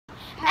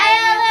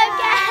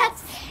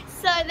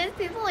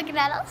looking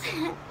at us.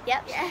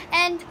 Yep. Yeah.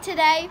 And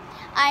today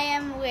I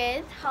am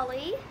with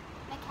Holly,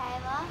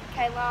 Michaela,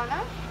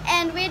 Kaylana,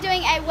 and we're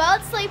doing a world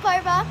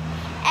sleepover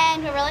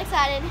and we're really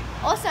excited.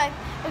 Also,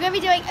 we're going to be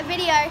doing a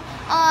video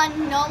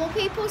on normal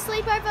people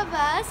sleepover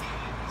versus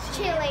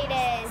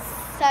cheerleaders.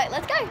 So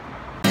let's go.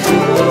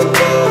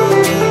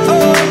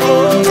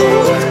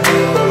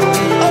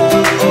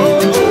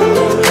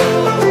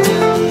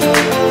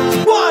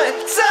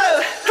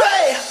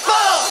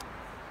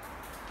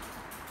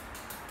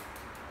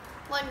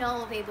 What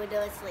normal people do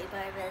at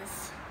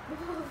sleepovers.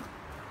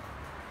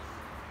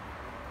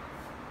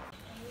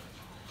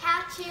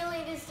 how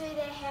cheerleaders do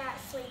their hair at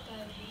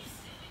sleepovers.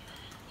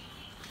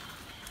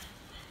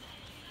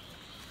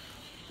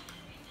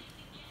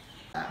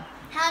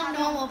 How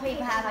normal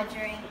people have a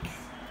drink.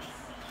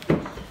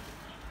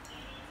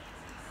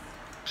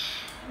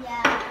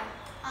 Yeah.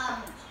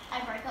 I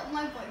broke up with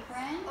my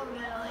boyfriend. Oh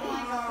really? Oh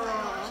my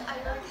gosh. Are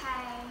you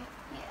okay?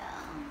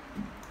 Yeah.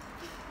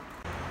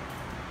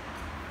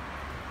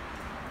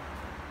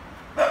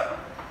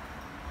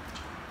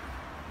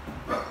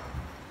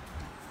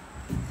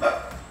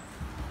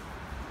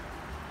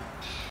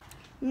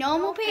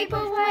 Normal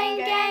people playing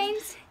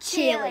games,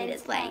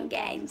 cheerleaders playing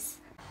games.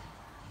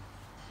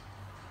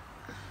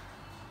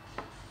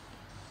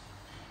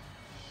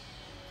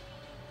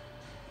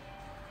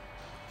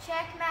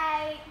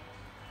 Checkmate.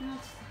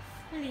 Not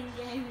playing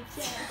games.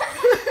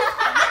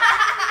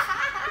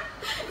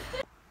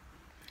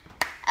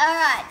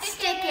 Alright,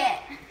 stick it.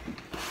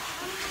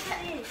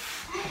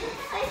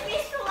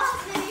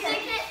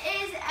 Stick it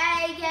is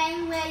a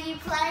game where you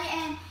play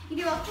and you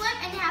do a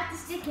flip and you have to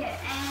stick it.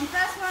 And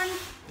first one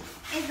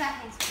is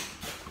backhand spin.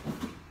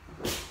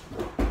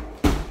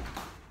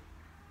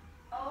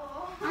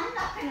 Oh. I'm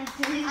not gonna do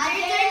this. Are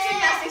you doing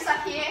gymnastics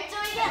up here? Do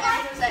we get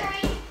like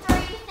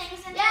three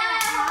things in there?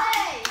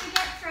 Yeah, We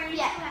get three.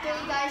 yeah, do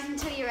you guys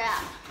until you're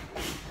out.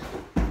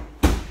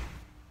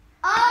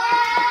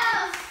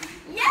 Oh!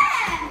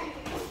 Yeah!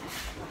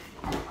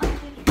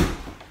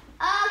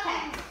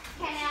 Okay.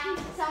 Okay, now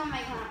someone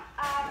make one.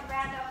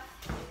 Round off.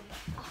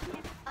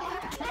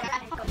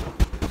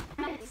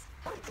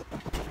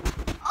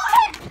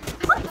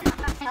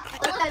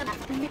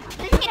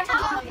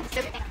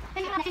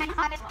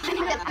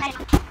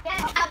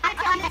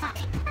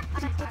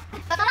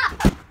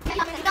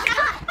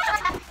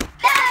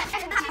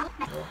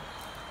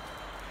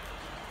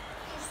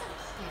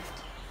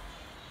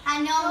 I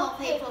know what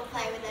people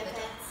play with their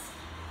pets.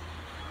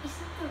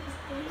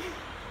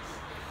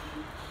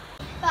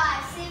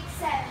 5, 6,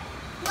 7.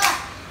 1,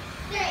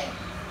 3,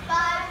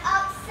 5,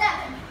 up,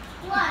 7.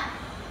 1,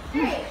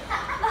 3,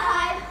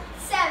 5,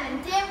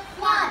 7. Dip,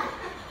 1,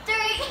 3,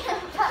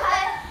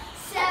 5,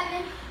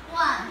 7,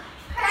 1.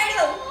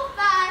 Cradle,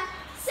 5,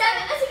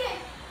 7. That's okay.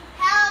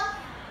 How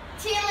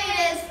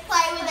cheerleaders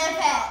play with their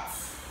pets.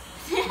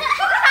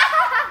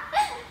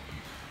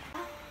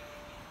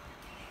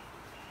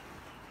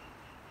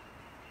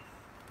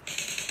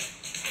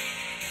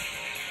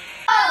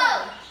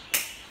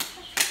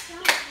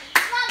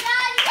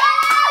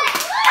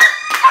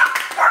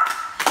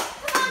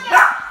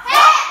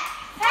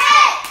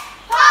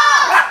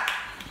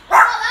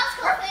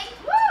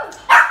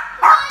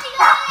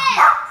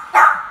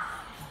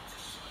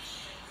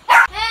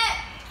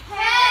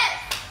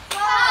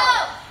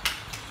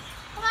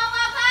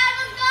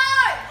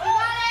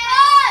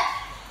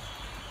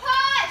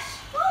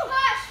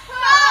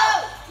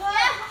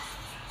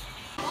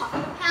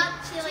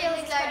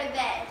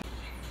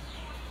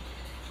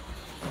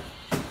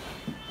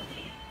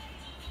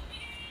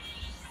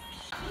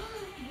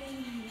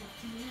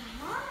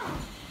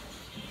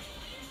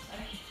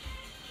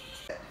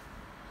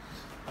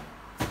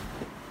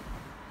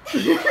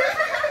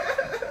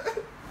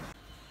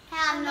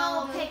 How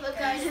normal people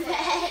go to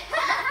bed.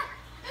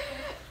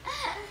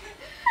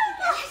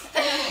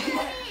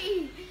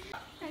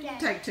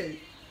 Take two.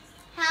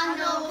 How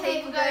normal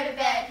people go to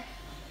bed.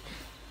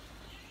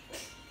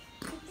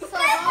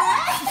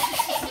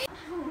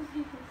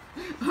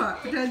 Alright,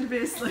 pretend to be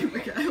asleep,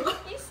 Michaela.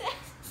 You said.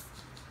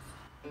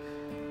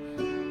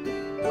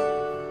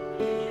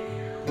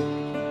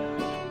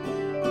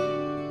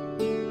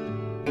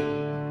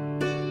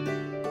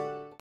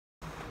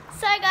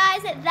 So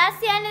guys, that's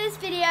the end of this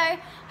video.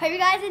 Hope you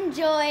guys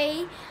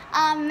enjoy.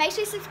 Make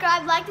sure you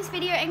subscribe, like this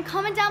video, and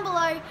comment down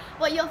below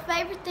what your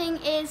favorite thing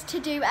is to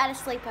do at a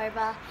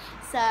sleepover.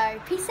 So,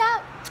 peace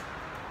out.